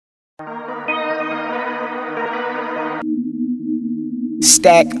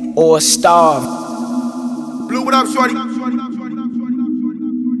stack or starve. Blue, what up, shorty?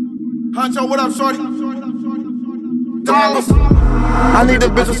 Honcho, what up, shorty? Dollars. I need a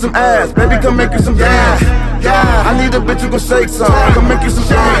bitch with some ass, baby, come make you some dance. Yeah, I need a bitch who gon' shake some, come make you some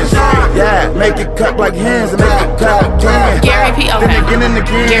dance. Yeah, make it clap like hands and make it clap again. Gary P. Okay. Then again and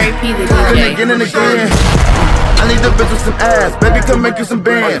again. Gary P. The Then DJ. again and again. I need a bitch with some ass, baby, come make you some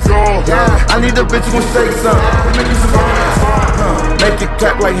bands. Yeah, I need a bitch who gon' shake some, come make you some dance. Make it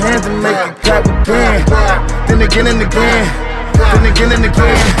clap like hands and make it clap again. Then again and again. Then again and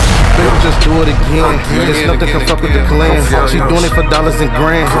again. Baby, just do it again. There's nothing can fuck with the clan. She doing it for dollars and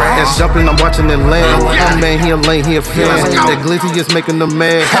grand. That's jumping, I'm watching it land. Oh man, he a lane, he a fan. That glizzy is making the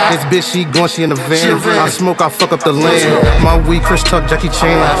mad. This bitch, she going, she in the van. I smoke, I fuck up the land. My weed, Chris Tuck, Jackie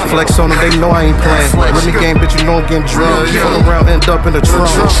Chan. Flex on them, they know I ain't playing. Remy game, bitch, you know I'm getting drunk. Fuck around, end up in the trunk.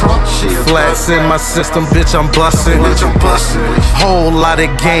 Flats in my system, bitch, I'm bustin'. Whole lot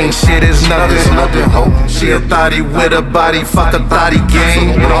of gang, shit is nothing. She a thotty with a body, fuck a thotty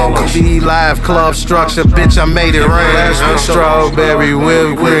gang. Be live club structure, bitch, I made it rain. Strawberry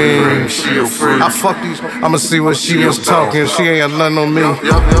whipped cream. I fuck these, I'ma see what she was talking. She ain't got nothing on me.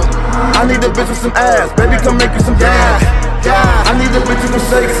 I need a bitch with some ass, baby, come make you some dance. Yeah, I need a bitch who gon'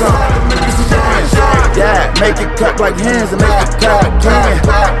 shake some, make you some dance. Yeah, make it clap like hands and make it clap again.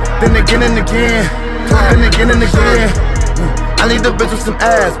 Then again and again. Then again and again. I need a bitch with some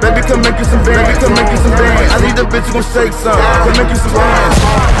ass, baby, come make you some bands. Baby, come make you some bands. I need a bitch who gon' shake some, come make you some bands.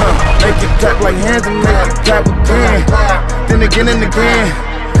 Make it clap like hands and make it clap again. Then again and again.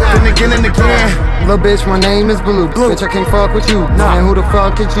 Then again and again. Little bitch, my name is Blue. Bitch, I can't fuck with you. Man, who the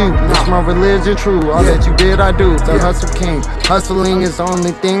fuck is you? Bitch, my religion true. All that you did, I do. The hustle king. Hustling is the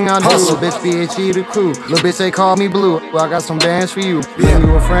only thing I do. Little bitch, BHE the crew. Little bitch, they call me Blue. Well, I got some bands for you.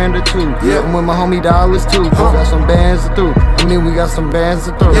 You a friend or two. I'm with my homie Dollars too. Got some bands to throw. I mean, we got some bands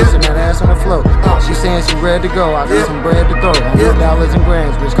to throw. Sitting that ass on the floor. She saying she ready to go. I got some bread to throw. I'm with dollars and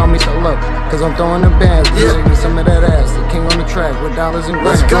grands. Bitch, call me Solo. Cause I'm throwing the bands. Bitch, shake me some of that ass. The king on the track with dollars and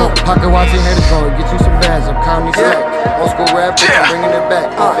grands. Pocket watch your head is going. Get you some bands. I'm counting slack. Old school rap, bitch, I'm bringing it back.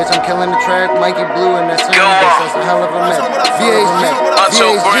 Bitch, I'm killing the track. Mikey Blue and that same bitch. That's a hell of a match. VHG.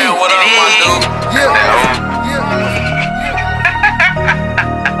 Huncho Brand, what up, my dude?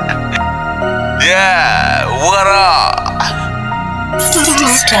 Yeah, what up?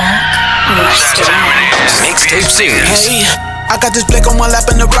 Mixtape series. Hey, I got this blick on my lap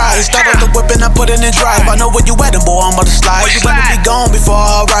in the ride. Start up the whip and I put it in drive. I know where you at, and boy, I'm about to slide. You better be gone before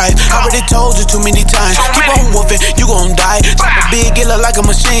I arrive. I already told you too many times. Keep on woofing, you gon' die. Type of big, it look like a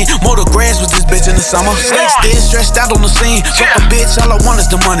machine. Motor grass with this bitch in the summer. Stay still, stressed out on the scene. Fuck a bitch, all I want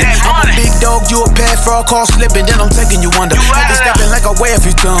is the money. I'm a big dog, you a pad for a call slipping, then I'm taking you under. Heavy stepping like I weigh a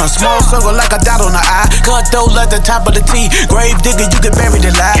few tons. Small circle like a dot on the eye. Cut those like the top of the T. Grave digger, you get buried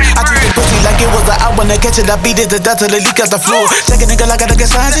alive. I treat the pussy like it was an out when I catch it. I beat it to death till it leak out the floor. Check a nigga like I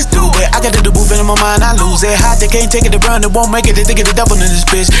get signs, it's stupid. I got the move in my mind, I lose it. Hot, they can't take it to run, it won't make it. They think it's the devil in this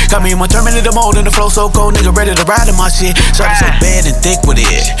bitch. Got me in my Terminator mode and the flow so cold, nigga ready to ride in my shit. Shawty so bad and thick with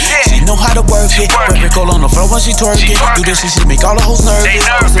it. She know how to work it. Perfect cold on the floor when she twerk it. Do this shit, she make all the hoes nervous.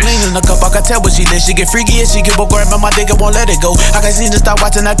 Vaseline in the cup, I can tell what she lit. She get freaky and she keep on grabbing my dick and won't let it go. I can see her start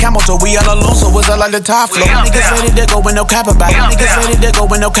watching that camel, so we all alone, so it's all like the top flow. Niggas ready to go with no cap about it. Niggas ready to go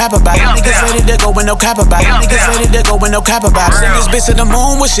with no cap about it. Niggas ready to go with no cap about it. Niggas ready to go with no cap about it. Send this bitch to the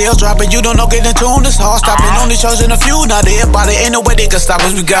moon with shells dropping. You don't know getting tuned, it's hard stopping. Only charging a few, not everybody. Ain't no way they can stop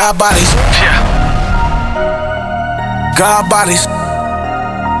us, we got bodies. God bodies.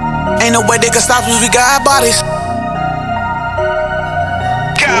 Ain't no way they can stop us, we got bodies.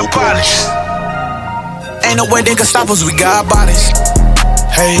 God bodies. Ain't no way they can stop us, we got bodies.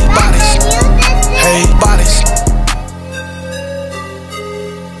 Hey, bodies. Hey, bodies.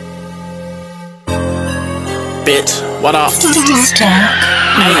 Bitch, what up?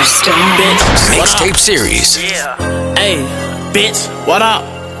 Mixtape series. Yeah. Hey, bitch, what up?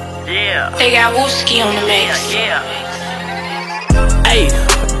 Yeah. They got Wooski on the mix. Yeah. Hey,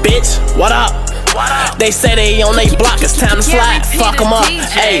 bitch, what up? They say they on they block, it's time to slide. Fuck them up.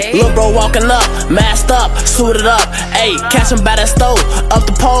 Ayy, lil' bro walking up, masked up, suited up. Ayy, catch him by that stove, up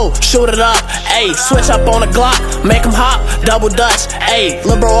the pole, shoot it up. Ayy, switch up on the Glock, make him hop, double dutch. Ayy,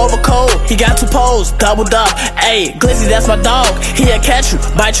 lil' bro over cold, he got 2 poles, doubled up. Ayy, Glizzy, that's my dog, he'll catch you,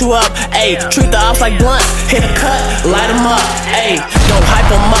 bite you up. Ayy, treat the ops like blunt, hit a cut, light him up. Ayy, don't hype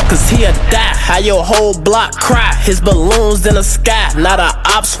him up, cause he'll die. How your whole block cry, his balloons in the sky. Now the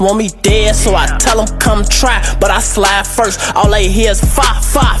ops want me dead, so I tell him come try, but I slide first. All they hear is fire,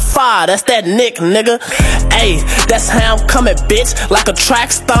 fire, fire. That's that Nick, nigga. Ayy, that's how I'm coming, bitch. Like a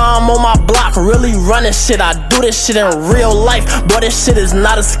track star, time on my block, really running shit. I do this shit in real life, boy, this shit is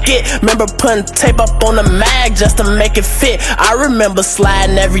not a skit. Remember putting tape up on the mag just to make it fit. I remember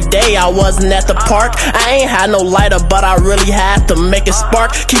sliding every day, I wasn't at the park. I ain't had no lighter, but I really had to make it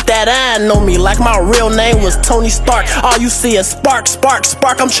spark. Keep that eye on me like my real name was Tony Stark. All you see is spark, spark,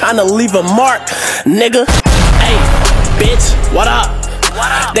 spark. I'm trying to leave a mark, nigga. Hey, bitch, what up?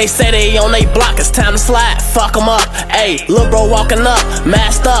 They say they on they block, it's time to slide, fuck them up. Ayy, lil' bro walking up,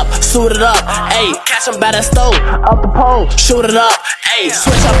 masked up, suited up. Ayy, catch him by that stove, up the pole, shoot it up. Ayy,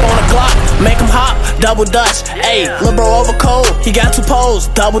 switch up on the Glock, make him hop, double dutch. Ayy, lil' bro over cold, he got 2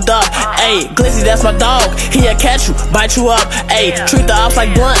 poles, doubled up. Ayy, Glizzy, that's my dog, he'll catch you, bite you up. Ayy, treat the ops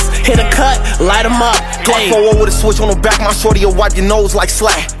like blunts, hit a cut, light him up. Glock 4 with a switch on the back, my shorty will wipe your nose like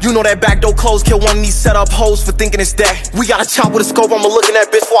slack. You know that back door closed, kill one of these set up hoes for thinking it's that. We got a chop with a scope, I'ma look in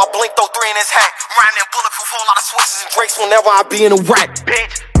that bitch before I blink, throw 3 in his hat. Riding in bulletproof, whole lot of switches and drakes whenever I be in a rack.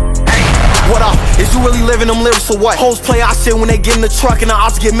 Bitch, hey, what up? Is you really living them lyrics or what? Hoes play our shit when they get in the truck and the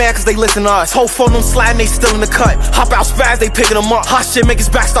ops get mad cause they listen to us. Whole phone them sliding, they still in the cut. Hop out spaz, they picking them up. Hot shit make his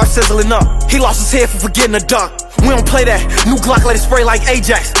back start sizzling up. He lost his head for forgetting a duck. We don't play that. New Glock let it spray like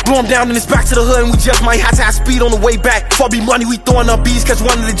Ajax. Blow him down and it's back to the hood and we just might have to have speed on the way back. For be money, we throwing up bees, catch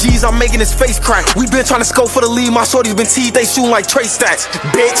one of the G's, I'm making his face crack. We been trying to scope for the lead, my shorty's been teed, they shooting like Trey stats.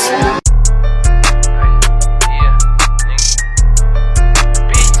 Bitch.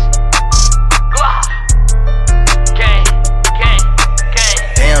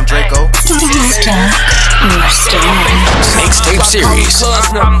 Damn, Draco. Mixtape series.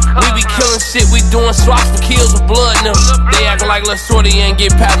 We be killing shit, we doing swaps for kills with blood in them. They acting like Lil' Shorty ain't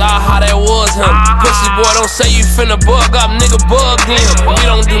get past all how that was him. Pussy boy, don't say you finna bug up, nigga, bug him. We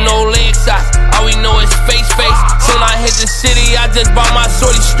don't do no leg shots, all we know is face. Soon I hit the city, I just bought my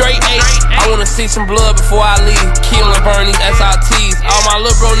shorty straight H. I wanna see some blood before I leave. Kill and burn these SRTs. All my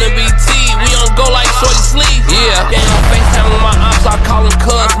lil' bro in BT, we don't go like shorty sleep. Yeah, gang on FaceTime with my ops, I call him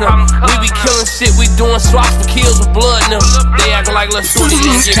cuz now. We be killing shit, we doing swaps for kills with blood in them. They acting like Lil' Shorty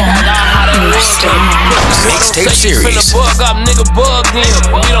didn't get past all how that was him. Mixtape series. Finna bug up, nigga, bug him.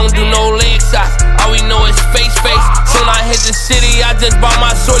 We don't do no leg shots, all we know is face. Soon I hit the city, I just bought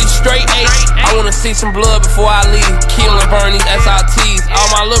my shorty straight H. I wanna see some blood before I leave. Kill and burn these SRTs. All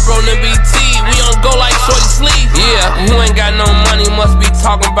my lil' bro in BT, we don't go like shorty sleep. Yeah, who ain't got no money must be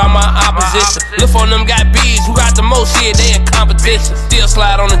talking about my opposition. Look on them got B's, who got the most shit, they in competition. Still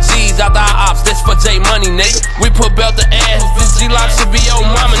slide on the G's out the ops, this for J Money, nigga. We put belt to ass, this G-Lock should be your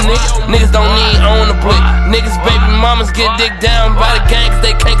mama, nigga. Niggas don't need own the blick. Niggas baby mamas get dick down by the gang cause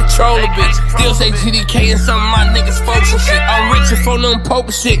they can't control a bitch. Still say GDK and some of my niggas folks and shit. I'm rich and for them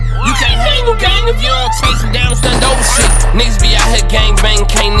poker shit. You can't hang with gang if you don't chase them down, stand over shit. Niggas be out here gang bang,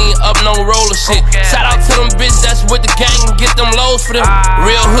 can't need up no roller shit. Shout out to them bitches that's with the gang and get them lows for them.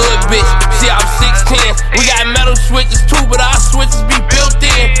 Real hood bitch, see I'm 6'10". We got metal switches too, but our switches be built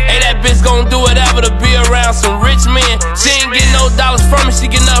in. Hey, that bitch gon' do whatever to be around some rich men. She ain't getting no dollars from me, she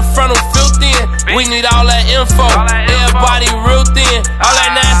getting up front of filth in. We need all that info, everybody real thin. All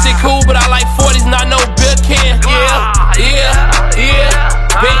that nasty cool, but I like 40s, not no bill can. Yeah,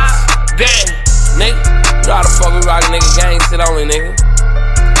 bitch, gang, nigga. You know how the fuck we rock, nigga, gang shit only, nigga.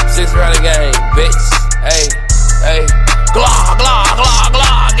 6 round the game, bitch. Hey, Glock,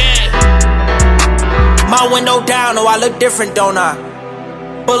 gang. My window down, oh I look different, don't I?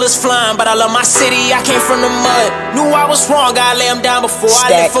 Bullets flying, but I love my city, I came from the mud. Knew I was wrong, I lay him down before I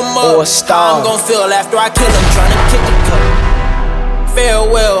lift him up. How I'm gon' feel after I kill him, tryna kick the cup.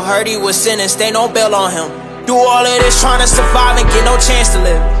 Farewell, heard he was sentenced, ain't no bail on him. Do all of this tryna survive and get no chance to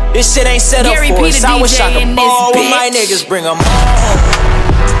live. This shit ain't set up for us, I wish I could ball with my niggas, bring them all home.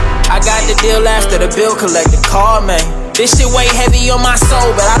 I got the deal after the bill collected, call me. This shit weigh heavy on my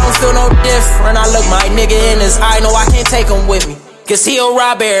soul, but I don't feel no different. I look my nigga in his eye, know I can't take him with me. Cause he'll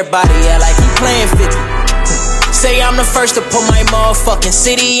rob everybody, yeah, like he playing 50. Say I'm the first to put my motherfucking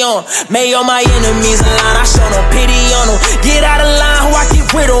city on. May all my enemies in line, I show no pity on them. Get out of line, who I get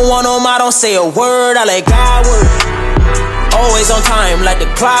rid of one of them. I don't say a word, I let God work. Always on time, like the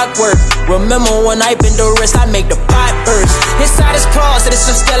clockwork. Remember when I bend the wrist, I make the pot burst. Inside his closet, there's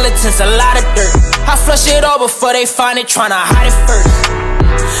some skeletons, a lot of dirt. I flush it all before they find it, tryna hide it first.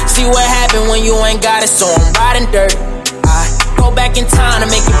 See what happened when you ain't got it, so I'm riding dirt. I go back in time to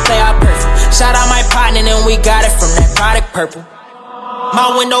make it play out perfect. Shout out my partner, and we got it from that product purple.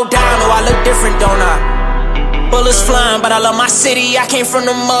 My window down, oh I look different, don't I? Bullets flying, but I love my city, I came from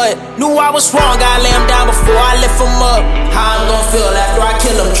the mud. Knew I was wrong, I lay him down before I lift him up. How I'm gon' feel after I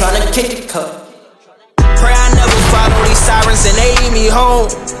kill him, tryna kick the cup. Pray I never follow these sirens and they lead me home.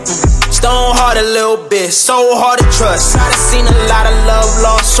 stone hearted little bitch, so hard to trust. I done seen a lot of love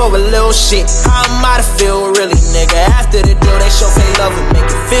lost over little shit. How am I to feel really, nigga? After the deal, they show fake love and make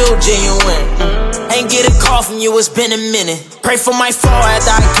it feel genuine. Ain't get a call from you, it's been a minute. Pray for my fall after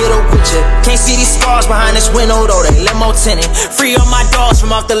I get up with you. Can't see these scars behind this window though, they limo tinted. Free all my dogs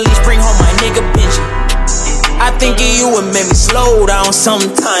from off the leash, bring home my nigga Benji. I think of you and make me slow down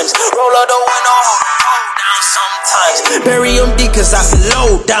sometimes. Roll up the window, hold down sometimes. Bury them deep cause I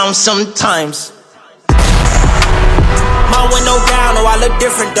slow down sometimes. My window down, oh I look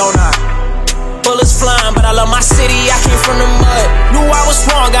different, don't I? Bullets flying, but I love my city, I came from the mud. Knew I was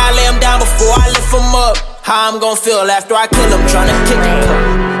wrong, I lay him down before I lift him up. How I'm gon' feel after I kill him, tryna kick him up.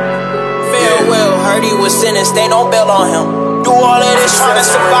 Farewell, heard he was sentenced, ain't no bail on him. Do all of this tryna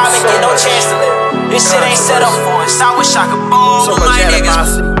survive and get no chance to live. This shit ain't set up for us, I wish I could ball with my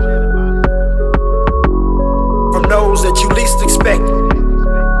niggas. From those that you least expect,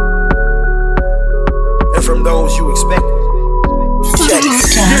 and from those you expect.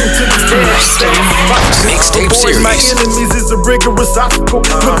 Mixtape series. My enemies is a rigorous obstacle.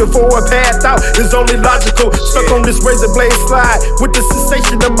 Looking for a path out is only logical. Stuck on this razor blade slide with the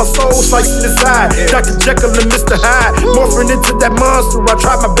sensation of my soul slicing inside. Dr. Jekyll and Mr. Hyde, morphing into that monster. I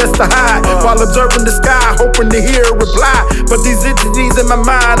try my best to hide while observing the sky, hoping to hear a reply. But these entities in my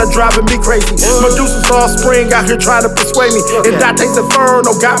mind are driving me crazy. Medusa's offspring out here trying to persuade me. And Dante's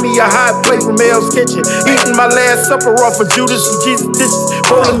Inferno got me a hot plate from Hell's Kitchen. Eating my last supper off of Judas and Jesus dishes.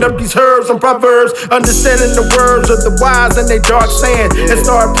 Rolling up these herbs and proverbs, understanding the words of the wise and they dark saying, and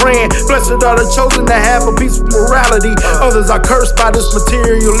start praying. Blessed are the chosen to have a peaceful morality. Others are cursed by this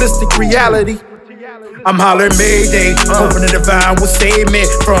materialistic reality. I'm hollering Mayday, hoping the divine will save me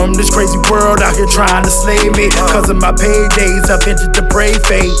from this crazy world out here trying to slay me. Cause of my paydays, I've entered the brave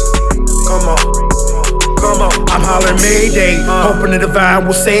phase. Come on. I'm hollering Mayday, hoping the divine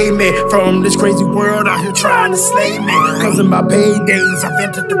will save me from this crazy world out here trying to slay me. Cause of my paydays, I've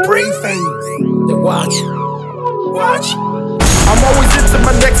entered the brave phase. Then watch. I'm always into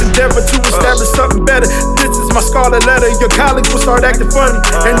my next endeavor to establish something better. This is my scarlet letter. Your colleagues will start acting funny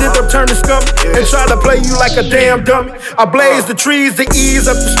and end up turning scummy and try to play you like a damn dummy. I blaze the trees to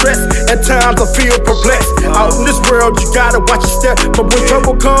ease up the stress. At times I feel perplexed. Out in this world you gotta watch your step, but when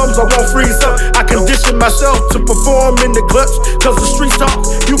trouble comes I won't freeze up. I condition myself to perform in the clutch. Cause the streets talk,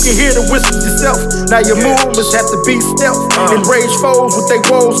 you can hear the whispers yourself. Now your movements have to be stealth. Enrage foes with their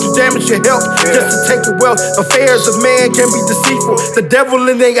woes to damage your health, just to take your wealth. Affairs of man can be deceitful. The devil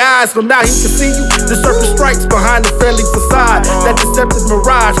in their eyes, so now he can see you. The serpent strikes behind the friendly facade. That deceptive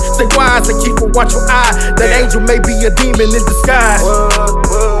mirage, stay wise and keep a watchful eye. That angel may be a demon in disguise.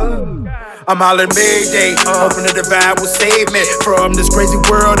 I'm hollering Mayday, hoping the divine will save me from this crazy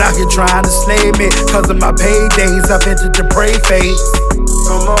world out here trying to slay me. Cause of my paydays, I've entered the prey phase.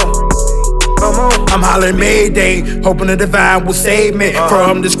 Come on. I'm hollering Mayday, hoping the divine will save me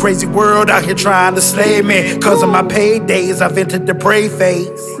from this crazy world out here trying to slay me. Cause of my paydays, I've entered the prey phase.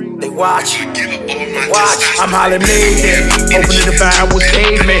 They watch. I'm hollering Mayday, hoping the divine will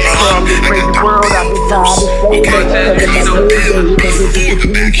save me from this crazy world out here trying to slay me. Before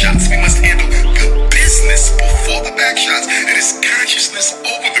the back shots, we must handle good business before the back shots. It is consciousness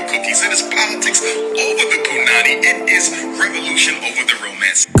over the cookies. It is politics over the punani. It is revolution over the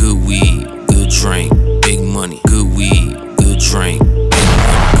romance. Good weed, good drink, big money. Good weed, good drink,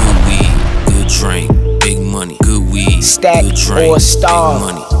 good weed, good drink, big money. Good weed, stack good drink, or star. Big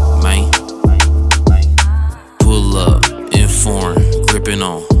money, man. Pull up, inform, gripping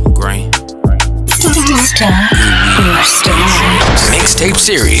on grain. Mixtape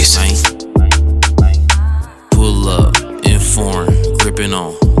series. Pull up, inform, gripping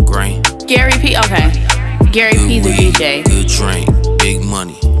on grain. Gary P. Okay, Gary P. the DJ. Good drink, big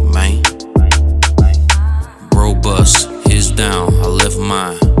money, man. Bro bust, his down, I left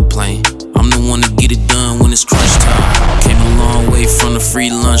mine plain. I'm the one to get it done when it's crunch time. Came a long way from the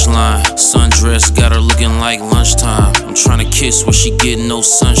free lunch line. Sundress got her looking like lunchtime. I'm tryna kiss where she getting no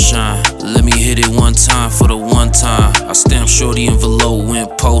sunshine. Let me hit it one time for the one time. I stamped shorty envelope,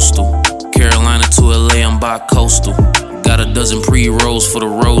 went postal. Carolina to LA, I'm bi-coastal. Got a dozen pre-rolls for the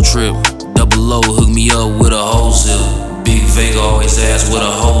road trip. Double O, hook me up with a whole zip. Big Vega always asks where the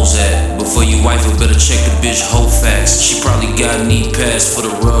hoes at. Before you wife her, better check the bitch whole facts. She probably got knee pads for the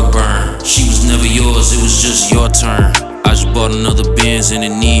rug burn. She was never yours, it was just your turn. I just bought another Benz and the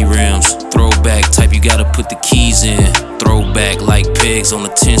knee rims. Throwback type, you gotta put the keys in. Throwback like pegs on a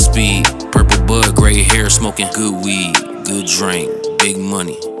 10-speed. Purple bud, gray hair, smoking good weed. Good drink, big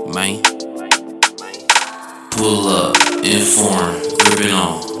money, man. Pull up, inform, gripping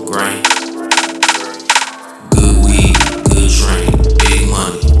on, grain. Good weed, good drink, big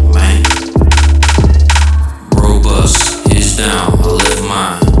money, man.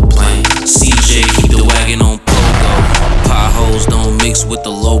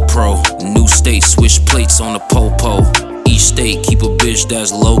 state, switch plates on the popo. Each state keep a bitch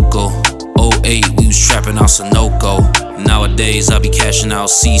that's local. 08, we was trapping out Sunoco. Nowadays, I be cashing out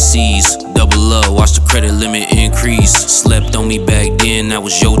CCs. Double up, watch the credit limit increase. Slept on me back then, that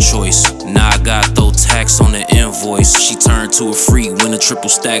was your choice. Now I got throw tax on the invoice. She turned to a freak when the triple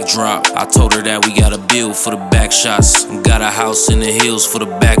stack drop. I told her that we got a bill for the back shots. Got a house in the hills for the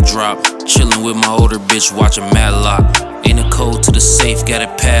backdrop. Chillin' with my older bitch, watching Matlock. Ain't a code to the safe, got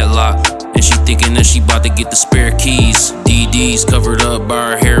it padlocked. And she thinking that she bout to get the spare keys. DD's covered up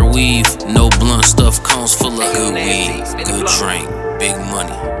by her hair weave. No blunt stuff, cones full of good weed. Good drink, big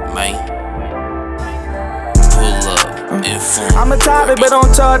money, man. Pull up. I'm a topic, but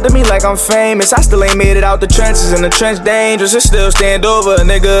don't talk to me like I'm famous. I still ain't made it out the trenches, and the trench dangerous. It still stand over, a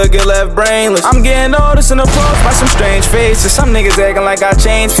nigga get left brainless. I'm getting noticed and approached by some strange faces. Some niggas acting like I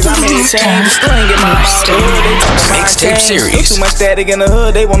changed, cause I made changes. Still ain't get my mouth the hood, they talking about Mixtape series. Too much static in the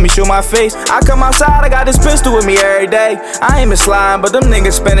hood, they want me show my face. I come outside, I got this pistol with me every day. I ain't been sliding, but them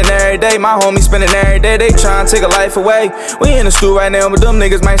niggas spending every day. My homies spending every day, they trying to take a life away. We in the stew right now, but them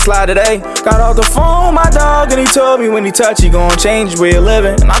niggas might slide today. Got off the phone, my dog, and he told me when he touch, he gon' change his way of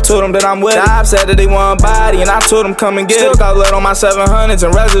living. And I told him that I'm with it. I said that they want a body, and I told him come and get it. Still got blood on my 700s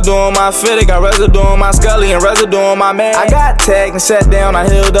and residue on my fitted. Got residue on my Scully and residue on my man. I got tagged and sat down, I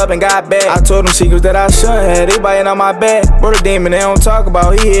healed up and got back. I told them secrets that I shouldn't have. They biting on my back. Bro, the demon they don't talk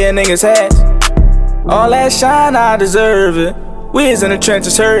about, he hear niggas hats. All that shine, I deserve it. We was in the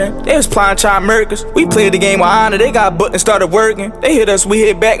trenches hurting. They was plotting trying to murk us. We played the game with honor. They got booked and started working. They hit us, we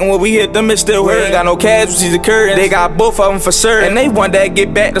hit back, and when we hit them, it still hurt. Ain't got no casualties occurring. They got both of them for certain. And they want that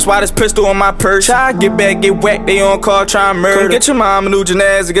get back. That's why this pistol on my purse. Try to get back, get whacked. They on call trying to murder. Come get your mom a new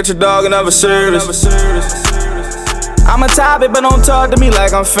Janaz, get your dog another service. I'm a topic, but don't talk to me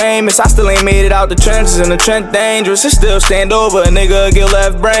like I'm famous. I still ain't made it out the trenches, and the trench dangerous. It still stand over, a nigga get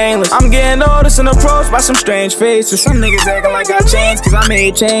left brainless. I'm getting noticed and approached by some strange faces. Some niggas acting like I changed, cause I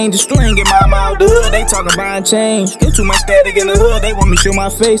made changes. Still ain't get my mouth the hood, they talking about change. Get too much static in the hood, they want me show my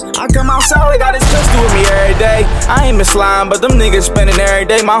face. I come outside, they got this pistol with me every day. I ain't been sliding, but them niggas spending every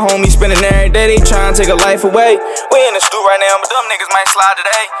day. My homies spending every day, they trying to take a life away. We in the stew right now, but them niggas might slide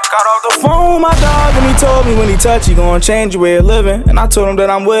today. Got off the phone, my dog, and he told me when he touch, he gon' change your way of living. And I told him that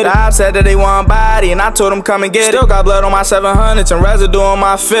I'm with it. I said that they want a body, and I told him come and get it. Still got blood on my 700s and residue on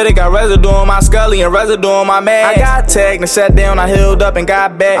my fitted. Got residue on my Scully and residue on my man. I got tagged and sat down, I healed up and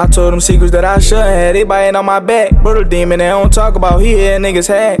got back. I told them secrets that I shouldn't have. They biting on my back. Bro, the demon they don't talk about, he hear niggas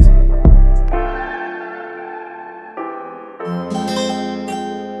hacks.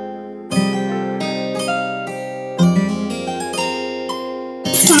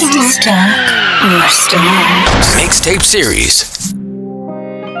 Mixtape series.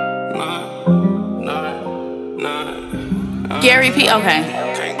 Gary P. Okay.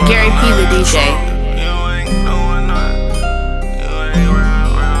 Gary P. the DJ.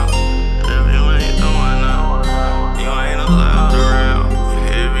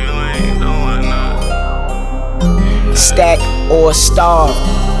 Stack or starve.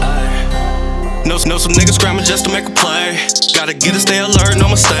 Know some niggas scramming just to make a play. Gotta get it, stay alert, no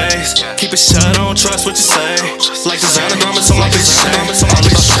mistakes. Keep it shut, I don't trust what you say. Like designer garments on my bitch, all about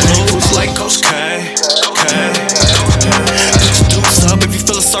the blues, like Coach K. Put your dukes up if you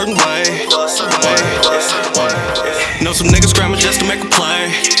feel a certain way. Know some niggas scramming just to make a play.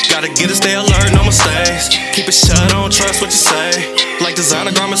 Gotta get it, stay alert, no mistakes. Keep it shut, I don't trust what you say. Like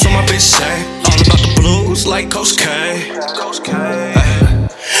designer garments on my bitch, all about the blues, like Coach K.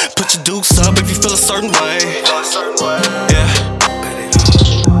 Put your dukes up if you feel a certain way. Yeah.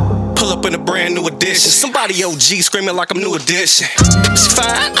 Pull up in a brand new edition. Somebody OG screaming like I'm new edition. She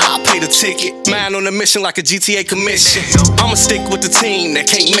fine, I'll pay the ticket. Mine on a mission like a GTA commission. I'ma stick with the team that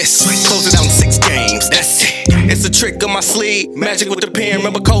can't miss. Close it out in 6 games, that's it. It's a trick on my sleeve. Magic with the pen.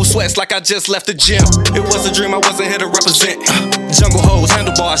 Remember cold sweats like I just left the gym. It was a dream, I wasn't here to represent. Jungle hoes,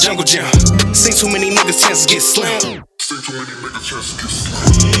 handlebars, jungle gym. Seen too many niggas, chances get slim.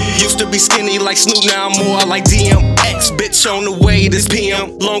 Used to be skinny like Snoop, now I'm more like DMX. Bitch on the way, this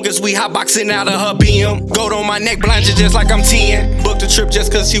PM. Long as we hotboxing out of her BM. Gold on my neck, blind you just like I'm 10. Booked a trip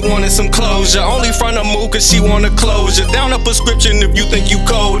just cause she wanted some closure. Only front of move cause she want a closure. Down a prescription if you think you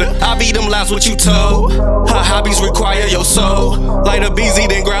colder. I beat them lies what you told. Her hobbies require your soul. Light up easy,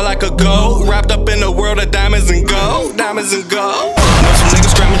 then grab like a gold. Wrapped up in a world of diamonds and gold. Diamonds and gold. Know some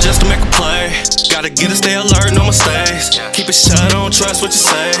niggas scramming just to make a play. Gotta get it, stay alert, no mistakes. Keep it shut, I don't trust what you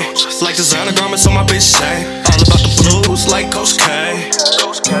say. Like designer garments on my bitch, all about the blues, like Coach K.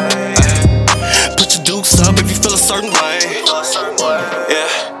 Put your dukes up if you feel a certain way.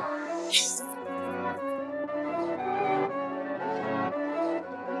 Yeah.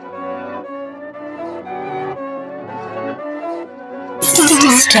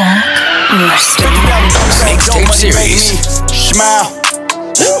 Stack or Mixtape series. Smile.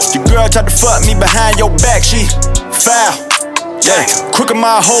 Your girl tried to fuck me behind your back, she foul. Yeah, crooked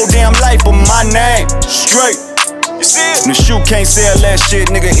my whole damn life, but my name straight. You see it? The shoe can't sell that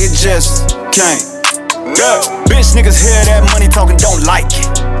shit, nigga, it just can't. Yeah, bitch niggas hear that money talking, don't like it.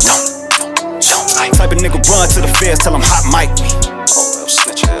 Don't like it. Type of nigga run to the feds, tell them hot mic me.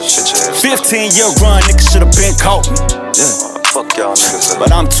 15-year run, nigga should've been caught me. Yeah. Fuck y'all niggas.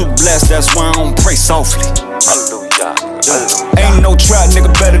 But I'm too blessed, that's why I don't pray softly. Hallelujah. Ain't no trap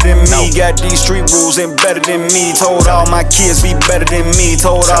nigga better than me. Got these street rules and better than me. Told all my kids be better than me.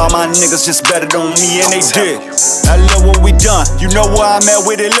 Told all my niggas just better than me, and they did. Now look what we done. You know where I'm at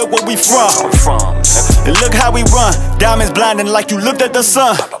with it, look where we from. And look how we run. Diamonds blinding like you looked at the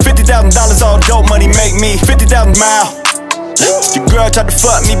sun. $50,000 all dope money make me 50,000 mile. Your girl tried to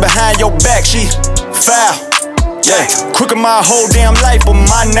fuck me behind your back, she foul. Yeah, crooked my whole damn life, but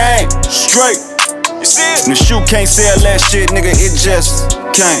my name straight. You see it? And the shoe can't sell that shit, nigga, it just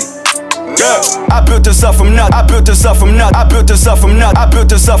can't. Yeah, I built this up from nothing. I built this up from nothing. I built this up from nothing. I built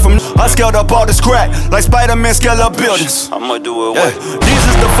this up from nothing. I scaled up all this crack like Spider-Man scale up buildings. I'ma do it. Yeah. These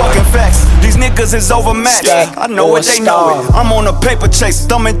is the fucking facts. These niggas is overmatched. I know it, they know it. I'm on a paper chase,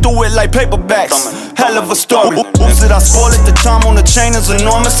 thumbing through it like paperbacks. Hell of a story. Oops, did I spoil it? The charm on the chain is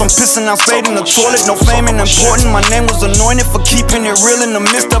enormous. I'm pissing out spade in the toilet. No fame and important. My name was anointed for keeping it real in the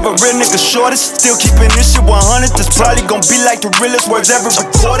midst of a real nigga shortage. Still keeping this shit 100. This probably gon' be like the realest words ever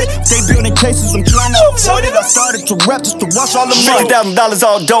recorded. They building cases, I'm trying to avoid it. I started to rap just to rush all the money. $50,000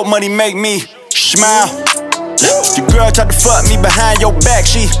 all dope money make me smile. Your girl tried to fuck me behind your back,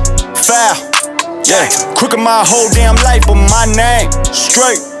 she foul. Yeah, crooked my whole damn life, but my name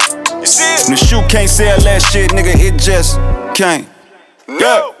straight. You see it? And the shoe can't sell that shit, nigga, it just can't.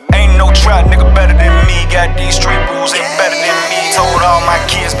 Yeah, ain't no trap nigga better than me. Got these street rules ain't better than me. Told all my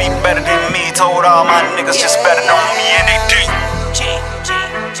kids be better than me. Told all my niggas just better than me, and they did.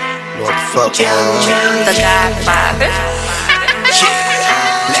 what the fuck going on? The Godfather.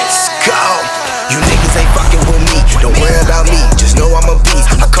 Yeah, let's go. You niggas ain't fucking with me. Don't worry about me. Just know I'm a beast.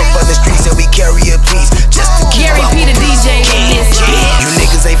 I come from the streets and we carry a piece. Just to keep Gary up P the DJ in this bitch. You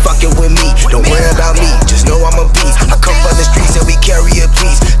niggas ain't fucking with me. Don't worry about me. Just know I'm a beast. I come from the streets and we carry a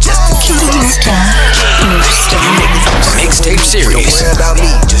piece. Just to keep up. Mixtape series. Don't worry about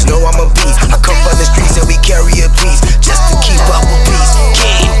me. Just know I'm a beast. I come from the streets and we carry a piece. Just to keep up with peace.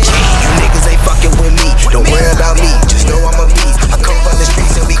 You niggas ain't fucking with me. Don't worry about me. Just know I'm a beast. I come from the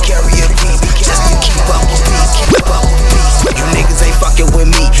streets and we carry a piece. Just to keep up with peace. Keep up with peace. You niggas ain't fucking with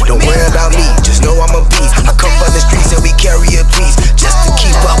me. Don't worry about me. Just know I'm a beast. I come from the streets and we carry a piece. Just to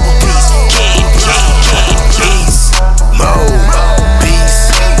keep up with peace. Peace. Mode.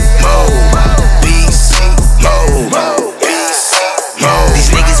 Peace. Mode. Peace. Mode. Peace. Mode. These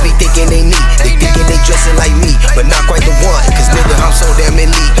niggas be thinking they me. They thinking they dressing like me, but not quite the one. Cause nigga, I'm so damn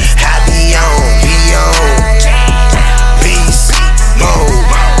elite. I be on. Peace. Mode.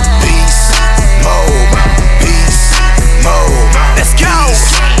 Peace. Mode. Peace. Mode. Let's go.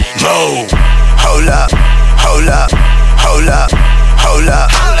 Mode. Hold up. Hold up. Hold up. Hold up.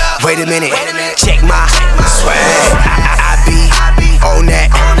 Wait a minute. Check my swag. I be on that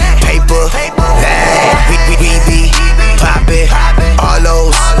paper bag. We be poppin' all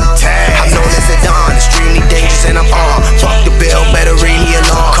those tags. I'm known as a Don, extremely dangerous and I'm on. Fuck the bill, better ring the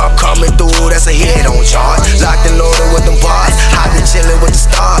alarm. Cop coming through, that's a hit on charge. Locked and loaded with them bars. I've been chillin' with the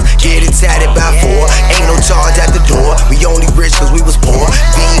stars. Get it tatted by 4. Ain't no charge at the door. We only rich cause we was poor.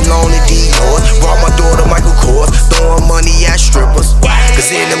 Being on the Dior. Brought my daughter Michael Kors. Throwing money at strippers. Cause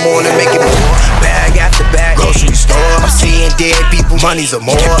in the morning make it more. Bag after bag, grocery store. I'm seeing dead people, money's a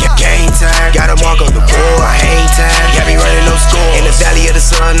more. Game time, got a mark on the board. Hang time, got me running no score. In the valley of the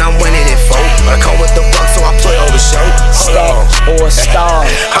sun, I'm winning it, folk. I come with the bucks, so I play on the show. Stack or star.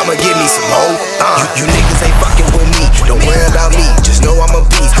 I'ma give me some more. You niggas ain't fucking with me. Don't worry about me. Just know I'm a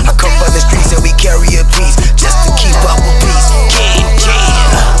beast. I come from the streets and we carry a piece. Just to keep up with peace.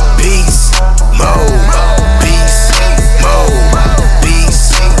 Peace. Mode. Peace. Mode.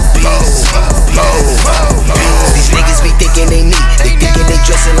 Peace. Peace. Mode. These niggas be thinking they me. They thinking they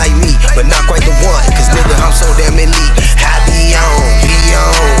dressing like me, but not quite the one. Cause nigga, I'm so damn elite. I be on.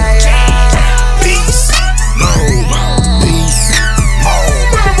 Peace. Mode. Peace.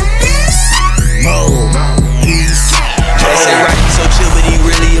 Mode. Peace. Mode. Peace. They say Rocky so chill, but he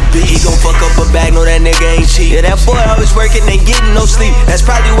really a beast. He gon' fuck up a bag, no that nigga ain't cheap. Yeah, that boy always working, ain't getting no sleep. That's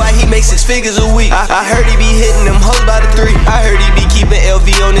probably why he he makes 6 figures a week. I heard he be hitting them hoes by the 3. I heard he be keeping LV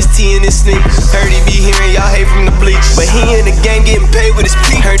on his T and his sneakers. Heard he be hearing y'all hate from the bleachers. But he in the game getting paid with his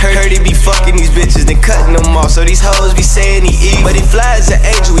P. Heard he be fucking these bitches then cutting them off. So these hoes be saying he eat. But he flies an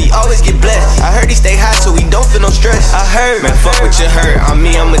angel, he always get blessed. I heard he stay high so he don't feel no stress. I heard, man, fuck what you heard. On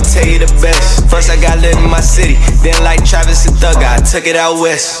me, I'ma tell you the best. First I got lit in my city, then like Travis and Thug, I took it out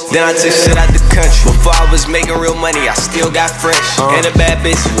west. Then I took shit out the country. Before I was making real money, I still got fresh. And the bad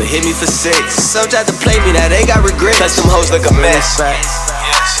bitches would hit me for 6. Some tried to play me, now they got regrets. Cause some hoes look a mess.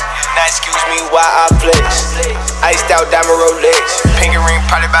 Yes. Now excuse me while I flex. Iced out diamond Rolex. Pinky ring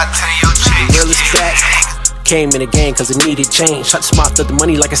probably about 10 of your checks. Real is back. Came in the game cause it needed change. Shot smart up the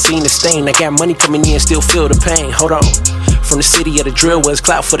money like I seen the stain. I got money coming in, still feel the pain. Hold on. From the city of the drill where it's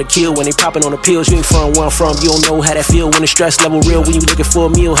clout for the kill. When they popping on the pills, you ain't from where I'm from. You don't know how that feel when the stress level real. When you looking for a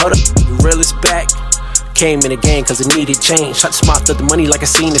meal, hold up. The real is back. Came in the game cause it needed change. Shot smart up the money like I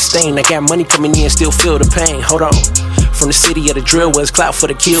seen the stain. I got money coming in, still feel the pain. Hold on. From the city of the drill where it's clout for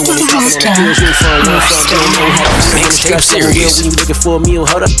the kill. When they popping on the pills, you ain't from where I'm from. You don't know how that feel when the stress level real. When you looking for a meal,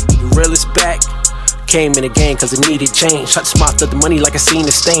 hold up. The real is back. Came in the game cause it needed change. Shot smart up the money like I seen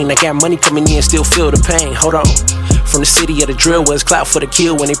the stain. I got money coming in, still feel the pain. Hold on. From the city of the drill where it's clout for the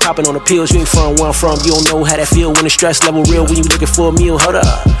kill. When they popping on the pills, you ain't from where I'm from. You don't know how that feel when the stress level real. When you looking for a meal, hold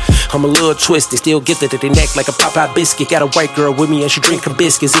up. I'm a little twisted, still gifted at the neck like a Popeye biscuit. Got a white girl with me and she drinking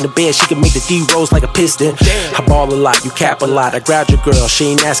biscuits. In the bed, she can make the D rolls like a piston. I ball a lot, you cap a lot. I grabbed your girl,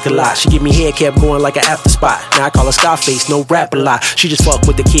 she ain't ask a lot. She give me head, kept going like an after spot. Now I call her Scarface, no rap a lot. She just fuck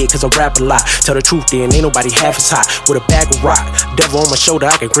with the kid cause I rap a lot. Tell the truth then, ain't nobody half as hot. With a bag of rock, devil on my shoulder,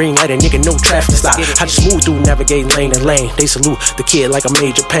 I can green light a nigga, no traffic stop. I just move through navigating lane to lane. They salute the kid like a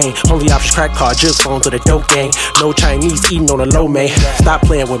major pain. Only options crack car, just phone to the dope gang. No Chinese eating on the low man. Stop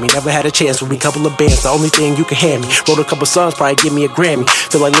playing with me, never had a chance with me. Couple of bands, the only thing you can hand me. Wrote a couple songs, probably give me a Grammy.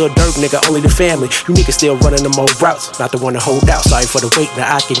 Feel like Lil Durk, nigga, only the family. You niggas still running them old routes, not the one to hold out. Sorry for the wait,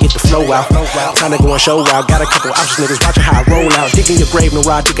 now I can get the flow out. Time to go and show out. Got a couple options, niggas watching how I roll out. Digging your grave, no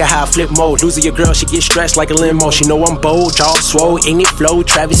ride, digging how I flip mode. Losing your girl, she get stressed like a limo. She know I'm bold, jaw swole, ain't it flow?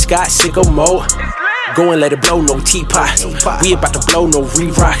 Travis Scott, sicko mode. Go and let it blow, no teapot. We about to blow, no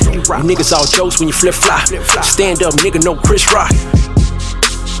re-rock. You niggas all jokes when you flip-flop. Stand up, nigga, no Chris Rock.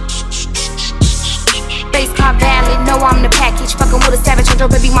 Face car valid, know I'm the package. Fucking with a savage,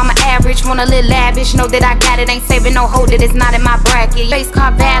 your baby mama average. Want a little lavish, know that I got it. Ain't saving no hold it, it's not in my bracket. Face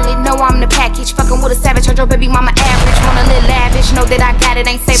car valid, know I'm the package. Fucking with a savage, your baby mama average. Want a little lavish, know that I got it.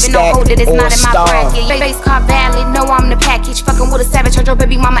 Ain't saving no hold it, it's not in my bracket. Face car valid, know I'm the package. Fucking with a savage, your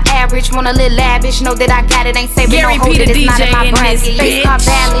baby mama average. Want a little lavish, know that I got it. Ain't saving no hold it, it's not in my bracket. Face car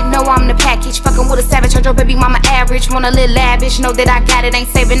valid, know I'm the package. Fucking with a savage, your baby mama average. Want a little lavish, know that I got it. Ain't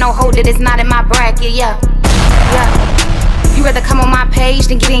saving no hold it, it's not in my bracket. Yeah. Yeah, you rather come on my page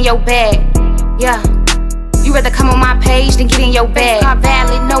than get in your bag. Yeah, you rather come on my page than get in your bag. Car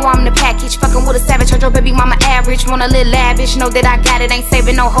valid, know I'm the package. Fucking with a savage, your baby mama average. Want a little lavish, know that I got it. Ain't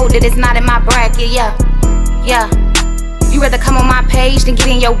saving no hold it, it's not in my bracket. Yeah, yeah, you rather come on my page than get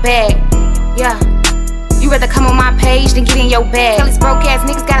in your bag. Yeah. You rather come on my page than get in your bag. Tell these broke ass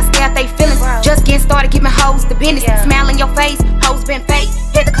niggas gotta stay out they feelings. Just getting started, giving hoes the business. Smile in your face, hoes been fake.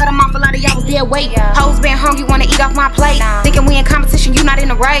 Had to cut them off, a lot of y'all was dead weight. Hoes been hungry, wanna eat off my plate. Thinking we in competition, you not in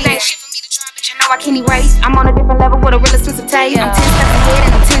the race. Ain't shit for me to try, bitch, you know I can't erase. I'm on a different level with a real expensive taste. I'm 10 steps ahead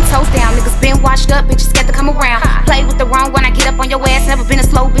and I'm 10 toes down. Niggas been washed up, bitches scared to come around. Play with the wrong when I get up on your ass. Never been a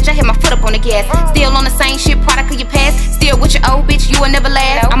slow bitch, I hit my foot up on the gas. Still on the same shit, product of your past. Still with your old bitch, you will never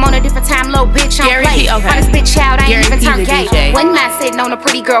last. I'm on a different time, little bitch, I'm play. Honest bitch out, I ain't even turned gay. One night sitting on a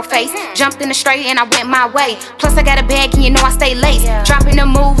pretty girl face. Jumped in the straight and I went my way. Plus I got a bag and you know I stay laced. Dropping the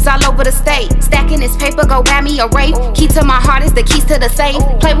moves all over the state. Stacking this paper, go buy me a rape. Key to my heart is the keys to the safe.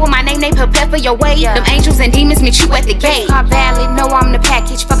 Play with my name, they prepare for your way. Them angels and demons meet you at the gate. Car valid, know I'm the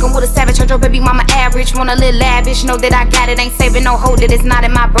package. Fucking with a savage, your baby mama average. Want a little lavish, know that I got it. Ain't saving no hold it, it's not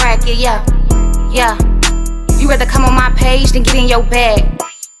in my bracket. Yeah, yeah. You rather come on my page than get in your bag.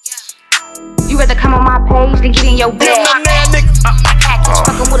 You rather come on my page than get in your bag. Package,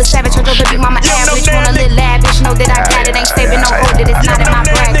 fucking with a savage, your baby mama average. Want a little lavish, know that I got it. Ain't saving no hold it, it's not in my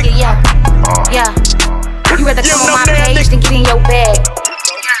bracket. Yeah, yeah. You rather come on my page than get in your bag.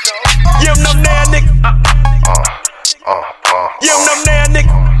 Give them there, nigga. Give them there,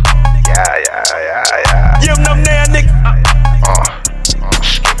 nigga. Yeah. Give them there, nigga.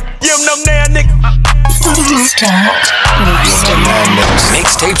 Give them there, nigga.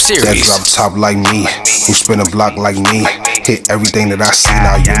 Mixtape series. That drop top like me, who spin a block like me. Hit everything that I see,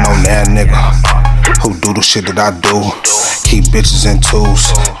 now you know that nigga. Who do the shit that I do. Keep bitches in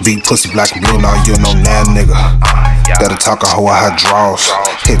twos. Beat pussy black and blue, now you know now, nigga. That'll talk a hoe out her draws.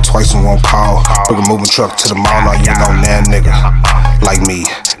 Hit twice and won't call. Bring a moving truck to the mall, now you know now, nigga. Like me,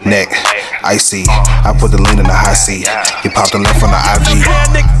 neck, icy. I put the lean in the high seat. You pop the left on the IV.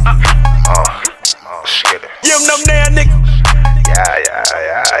 Give them there, nigga.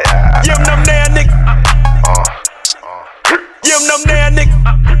 Yeah. Give them there, nigga. Give them there, nigga.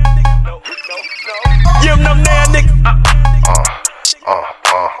 Give them there, nigga.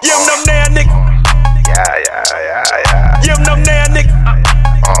 Give them there, nigga. Yeah. Give them there, nigga.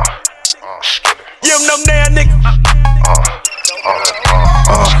 Give them there, nigga.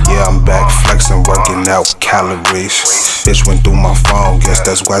 Yeah, I'm back flexing, working out calories. Bitch went through my phone, guess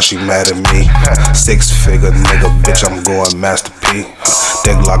that's why she mad at me. 6-figure nigga, bitch, I'm going Master P.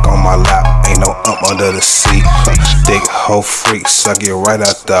 Dick lock on my lap, ain't no under the seat. Dick hoe freak, suck it right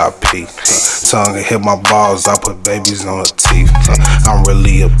after I pee. Tongue hit my balls, I put babies on her teeth. I'm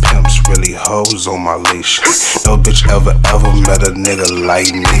really a pimp, really hoes on my leash. No bitch ever met a nigga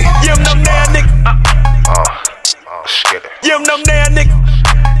like me. Give them there, nigga. Give them there, nigga.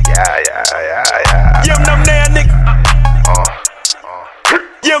 Yeah. Give them there, nigga.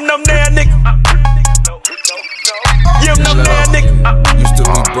 Give them there, nigga. Give them there, nigga. Used to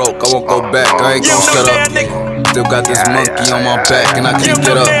be broke, I won't go back, I ain't gon' shut up. Still got this monkey on my back and I can't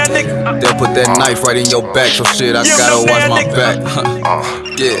get up. They'll put that knife right in your back, so shit, I gotta watch my back.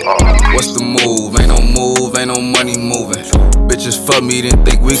 Yeah, what's the move? Ain't no move, ain't no money moving. Bitches fuck me, didn't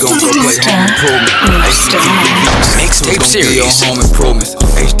think we gon' go play home improvement. Mixtape series. Home improvements.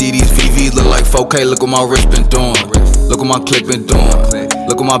 HD, these VVs look like 4K, look what my wrist been doing. Look what my click been doing.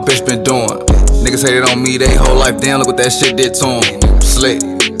 Look what my bitch been doing. Niggas hated on me, they whole life down, look what that shit did to them. Slick,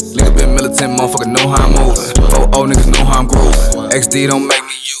 nigga been militant, motherfucker know how I'm moving. Oh, niggas know how I'm grooving. XD don't make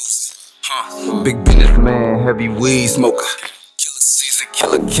me use it. Big businessman, heavy weed smoker. Killer season,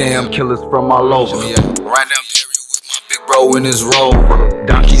 killer cam, killers from all over. Right down Perry with my big bro in his roll.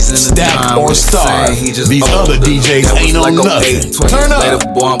 Donkeys in the Stack or Star. These other DJs ain't on nothing. Turn up. Later,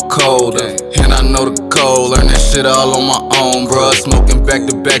 boy, I'm cold. And I know the code. Learn that shit all on my own, bruh. Smoking back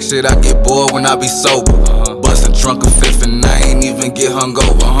to back shit, I get bored when I be sober. Bustin' drunk a fifth and I ain't even get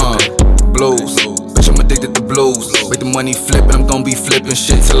hungover, Blues. Bitch, I'm addicted to blues. Make the money flippin', I'm gon' be flippin'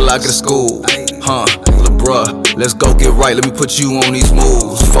 shit till I get to school. Lil' bruh, let's go get right, let me put you on these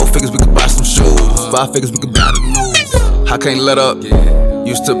moves. 4 figures, we could buy some shoes. 5 figures, we could buy the moves. I can't let up.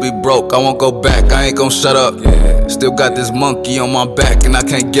 Used to be broke, I won't go back, I ain't gon' shut up. Still got this monkey on my back and I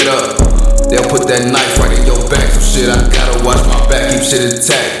can't get up. They'll put that knife right in your back, so shit, I gotta watch my back, keep shit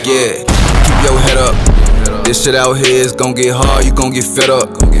intact, yeah. Keep your head up. This shit out here is gon' get hard, you gon' get fed up.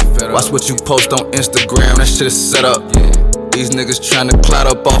 Watch what you post on Instagram, that shit is set up. These niggas tryna clout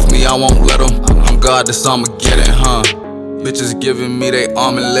up off me, I won't let them. I'm God, that's Armageddon, Bitches giving me they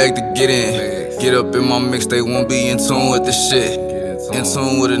arm and leg to get in. Get up in my mix, they won't be in tune with the shit. In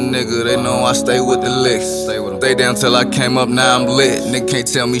tune with a nigga, they know I stay with the licks. Stay down till I came up, now I'm lit. Nigga can't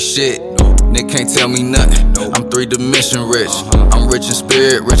tell me shit. Nigga can't tell me nothing. I'm 3-dimension rich. I'm rich in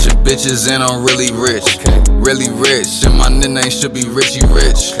spirit, rich in bitches, and I'm really rich. Really rich, and my nickname should be Richie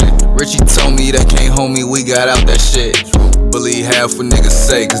Rich. Richie told me they can't hold me, we got out that shit. Believe half what niggas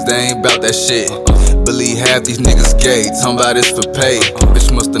say, cause they ain't bout that shit. Believe half these niggas gay, talking about it's for pay.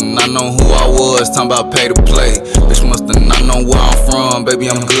 Bitch musta not know who I was, talking about pay to play. Bitch musta not know where I'm from, baby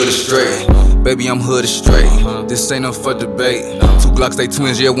I'm good as straight. Baby I'm hood as straight, this ain't no for debate. 2 Glocks, they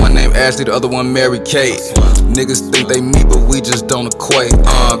twins, yeah, one named Ashley, the other one Mary Kate. Niggas think they me, but we just don't equate.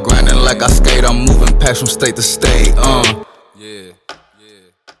 Grinding like I skate, I'm moving past from state to state.